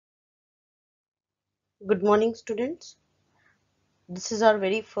Good morning, students. This is our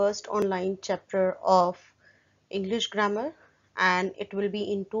very first online chapter of English grammar, and it will be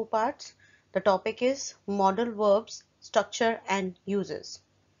in two parts. The topic is modal verbs, structure and uses.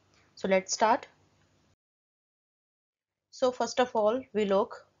 So let's start. So first of all, we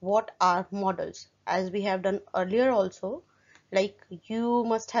look what are modals. As we have done earlier also, like you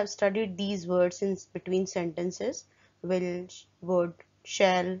must have studied these words in between sentences: will, would,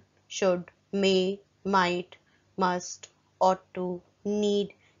 shall, should, may, might, must, ought to,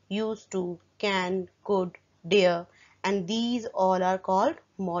 need, used to, can, could, dare, and these all are called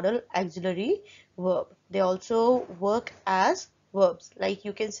modal auxiliary verb. They also work as verbs, like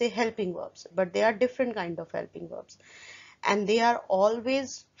you can say helping verbs, but they are different kind of helping verbs, and they are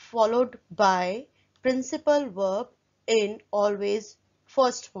always followed by principal verb in always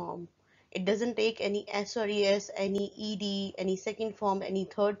first form. It doesn't take any s or es, any ed, any second form, any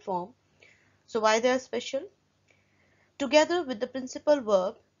third form. So why they are special? Together with the principal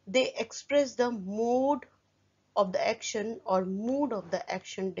verb, they express the mode of the action or mood of the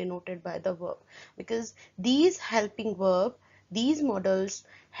action denoted by the verb, because these helping verb, these modals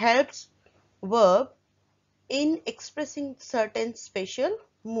helps verb in expressing certain special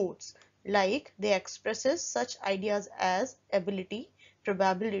moods, like they expresses such ideas as ability,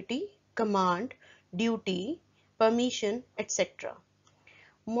 probability, command, duty, permission, etc.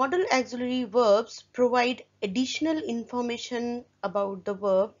 Modal auxiliary verbs provide additional information about the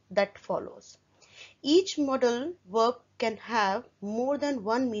verb that follows. Each modal verb can have more than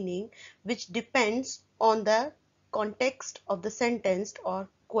one meaning, which depends on the context of the sentence or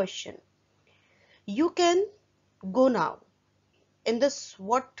question. You can go now. In this,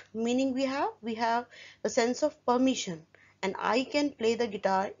 what meaning we have? We have the sense of permission, and I can play the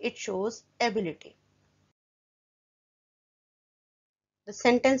guitar. It shows ability. The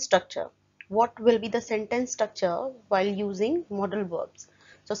sentence structure. What will be the sentence structure while using modal verbs?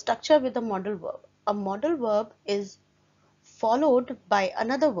 So structure with a modal verb. A modal verb is followed by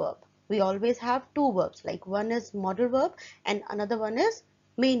another verb. We always have two verbs, like one is modal verb and another one is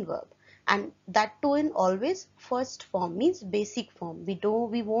main verb, and that too in always first form, means basic form.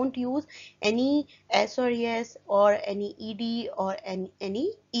 We won't use any s or es or any ed or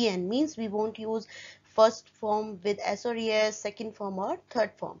any en, means we won't use first form with s or es, second form or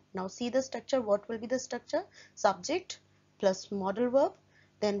third form. Now see the structure. What will be the structure? Subject plus modal verb,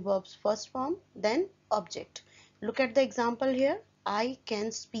 then verb's first form, then object. Look at the example here. I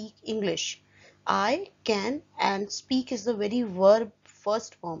can speak English. I can and speak is the very verb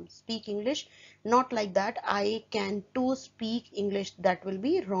first form. Speak English, not like that. I can to speak English. That will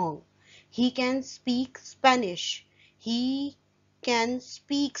be wrong. He can speak Spanish. He can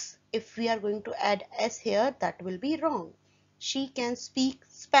speaks. If we are going to add s here, that will be wrong. She can speak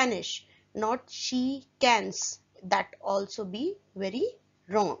Spanish, not she cans. That also be very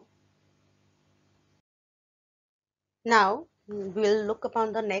wrong. Now we'll look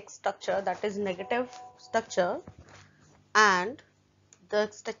upon the next structure, that is negative structure, and the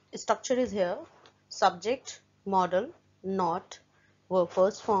structure is here: subject, modal, not, verb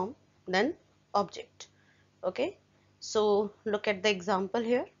first form, then object. Okay, so look at the example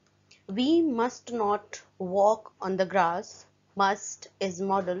here. We must not walk on the grass. Must is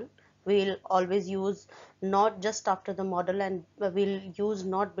modal. We'll always use not just after the modal, and we'll use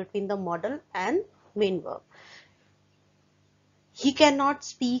not between the modal and main verb. He cannot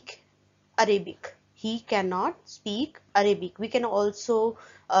speak Arabic. He cannot speak Arabic. We can also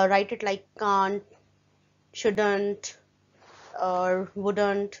write it like can't, shouldn't, or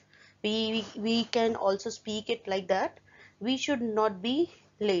wouldn't. We can also speak it like that. We should not be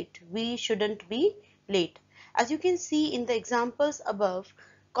late. We shouldn't be late. As you can see in the examples above,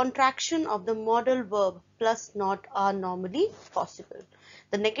 contraction of the modal verb plus not are normally possible.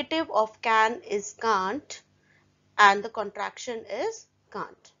 The negative of can is can't, and the contraction is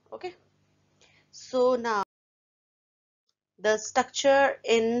can't. Okay, so now the structure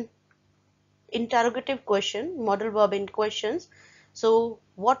in interrogative question, modal verb in questions. So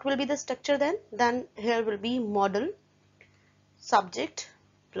what will be the structure then here will be modal, subject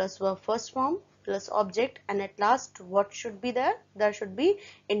plus verb first form plus object, and at last what should be there? There should be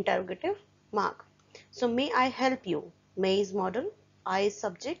interrogative mark. So may I help you? May is modal, I is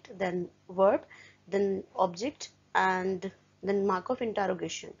subject, then verb, then object, and then mark of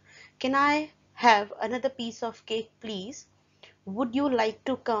interrogation. Can I have another piece of cake, please? Would you like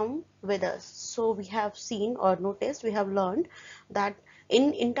to come with us? So we have seen or noticed, we have learned that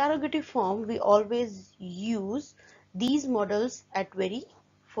in interrogative form we always use these models at very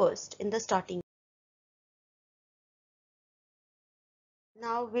first in the starting.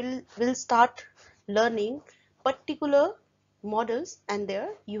 Now we'll start learning particular models and their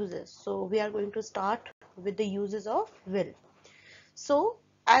uses. So we are going to start with the uses of will. So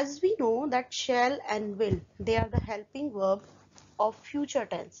as we know that shall and will, they are the helping verb of future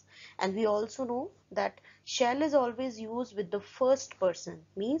tense, and we also know that shall is always used with the first person,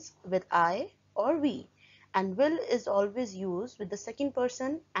 means with I or we, and will is always used with the second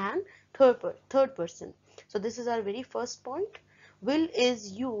person and third person. So this is our very first point. Will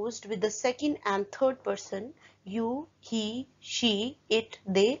is used with the second and third person, you, he, she, it,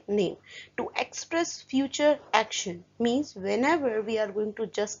 they, name, to express future action. Means whenever we are going to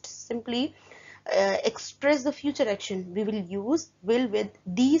just simply express the future action, we will use will with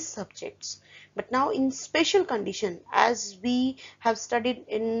these subjects. But now in special condition, as we have studied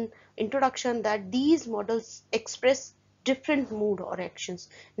in introduction, that these models express different mood or actions.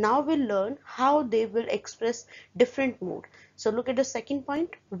 Now we'll learn how they will express different mood. So look at the second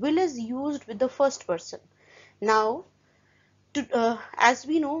point. Will is used with the first person. Now as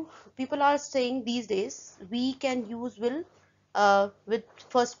we know, people are saying these days we can use will with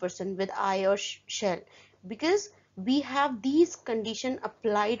first person, with I or shall, because we have these condition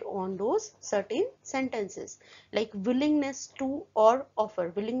applied on those certain sentences, like willingness to or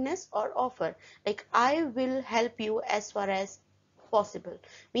offer, willingness or offer, like I will help you as far as possible,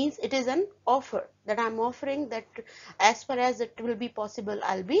 means it is an offer that I'm offering, that as far as it will be possible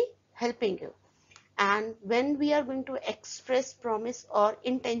I'll be helping you. And when we are going to express promise or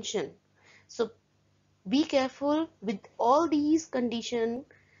intention, so be careful with all these condition.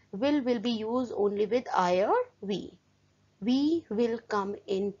 Will be used only with I or we will come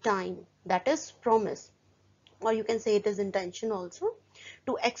in time, that is promise, or you can say it is intention also.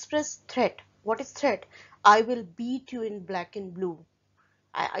 To express threat, what is threat? I will beat you in black and blue.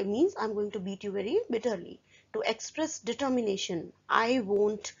 I means I'm going to beat you very bitterly. To express determination, I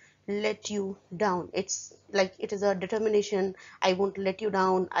won't let you down. It's like it is a determination. I won't let you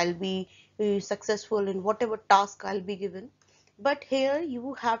down. I'll be successful in whatever task I'll be given. But here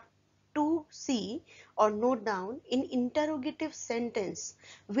you have to see or note down, in interrogative sentence,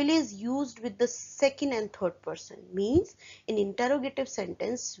 will is used with the second and third person. Means in interrogative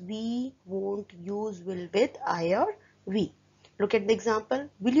sentence we won't use will with I or we. Look at the example.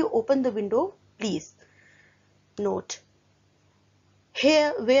 Will you open the window, please? Note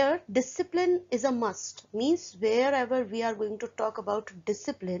here where discipline is a must, means wherever we are going to talk about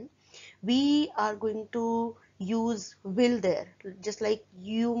discipline, we are going to use will there. Just like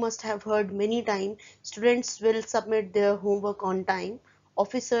you must have heard many times, students will submit their homework on time,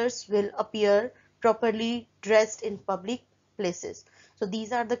 officers will appear properly dressed in public places. So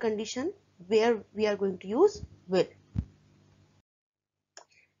these are the conditions where we are going to use will.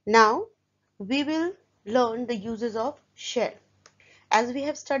 Now we will learn the uses of shall. As we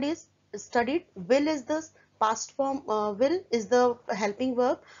have studied, will is the past form, will is the helping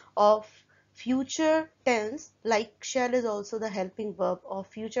verb of future tense, like shall is also the helping verb of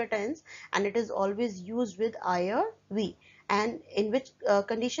future tense, and it is always used with I or we, and in which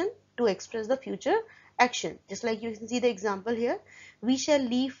condition? To express the future action. Just like you can see the example here, we shall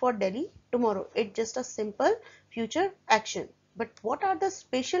leave for Delhi tomorrow. It's just a simple future action. But what are the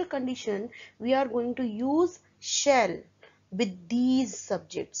special condition? We are going to use shall with these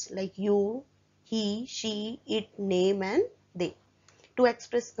subjects like you, he, she, it, name, and they, to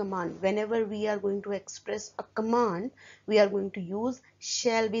express command. Whenever we are going to express a command, we are going to use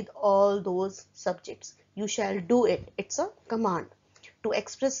shall with all those subjects. You shall do it, it's a command. To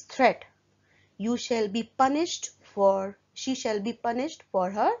express threat, you shall be punished for, she shall be punished for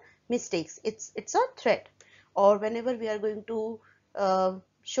her mistakes, it's a threat. Or whenever we are going to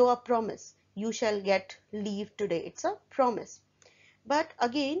show a promise, you shall get leave today, it's a promise. But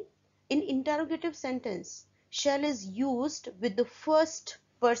again, in interrogative sentence, shall is used with the first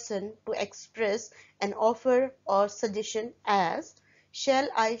person to express an offer or suggestion, as shall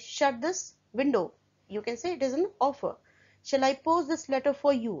I shut this window? You can say it is an offer. Shall I post this letter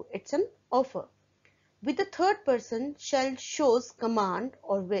for you? It's an offer. With the third person, shall shows command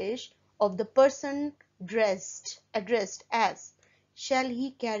or wish of the person addressed as shall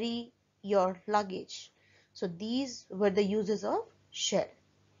he carry your luggage. So these were the uses of shall.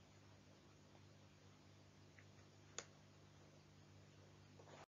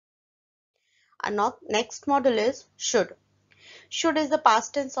 Our next model is should. Should is the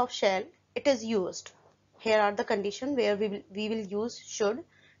past tense of shall. It is used. Here are the conditions where we will use should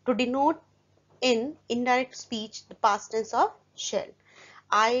to denote in indirect speech the past tense of shall.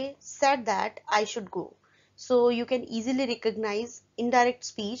 I said that I should go. So you can easily recognize indirect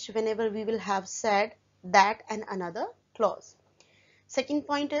speech whenever we will have said, that, and another clause. Second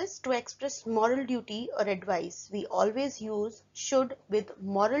point is to express moral duty or advice. We always use should with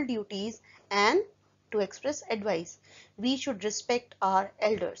moral duties and to express advice. We should respect our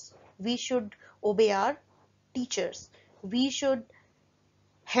elders. We should obey our teachers. We should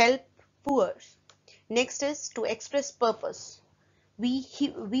help poor. Next is to express purpose.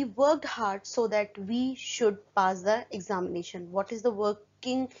 We worked hard so that we should pass the examination. What is the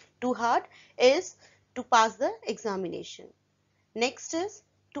working too hard? Is to pass the examination. Next is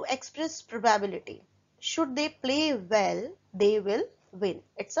to express probability. Should they play well, they will win.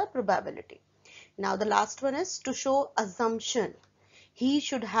 It's a probability. Now the last one is to show assumption. He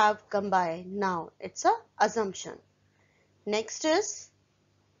should have come by now. It's a assumption. Next is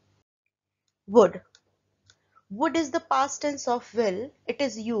would. Would is the past tense of will. It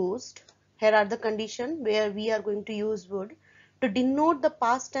is used. Here are the conditions where we are going to use would to denote the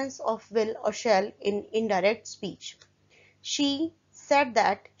past tense of will or shall in indirect speech. She said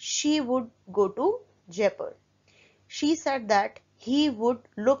that she would go to Jaipur. She said that he would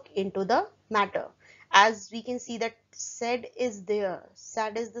look into the matter. As we can see that said is there.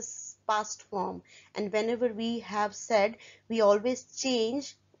 Said is the past form, and whenever we have said, we always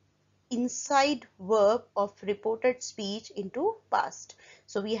change inside verb of reported speech into past.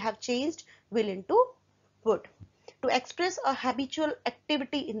 So we have changed will into would. To express a habitual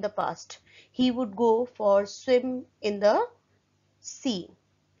activity in the past, he would go for swim in the sea.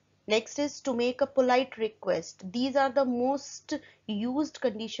 Next is to make a polite request. These are the most used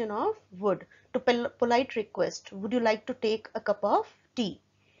condition of would. To polite request, would you like to take a cup of tea?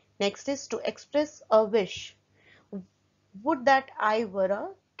 Next is to express a wish. Would that I were a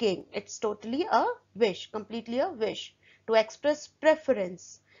king. It's totally a wish, completely a wish. To express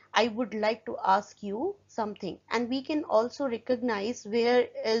preference, I would like to ask you something. And we can also recognize where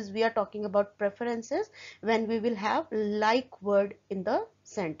is we are talking about preferences when we will have like word in the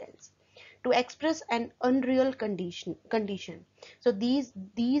sentence. To express an unreal condition. So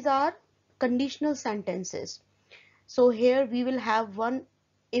these are conditional sentences. So here we will have one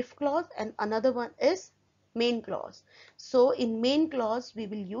if clause and another one is main clause. So in main clause we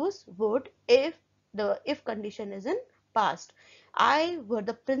will use would if the if condition is in past. If I were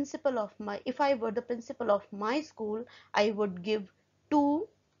the principal of my school, I would give 2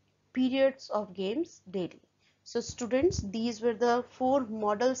 periods of games daily. So students, these were the 4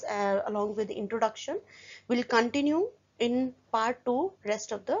 models along with the introduction. We'll continue in part 2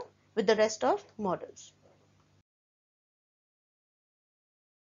 with the rest of models.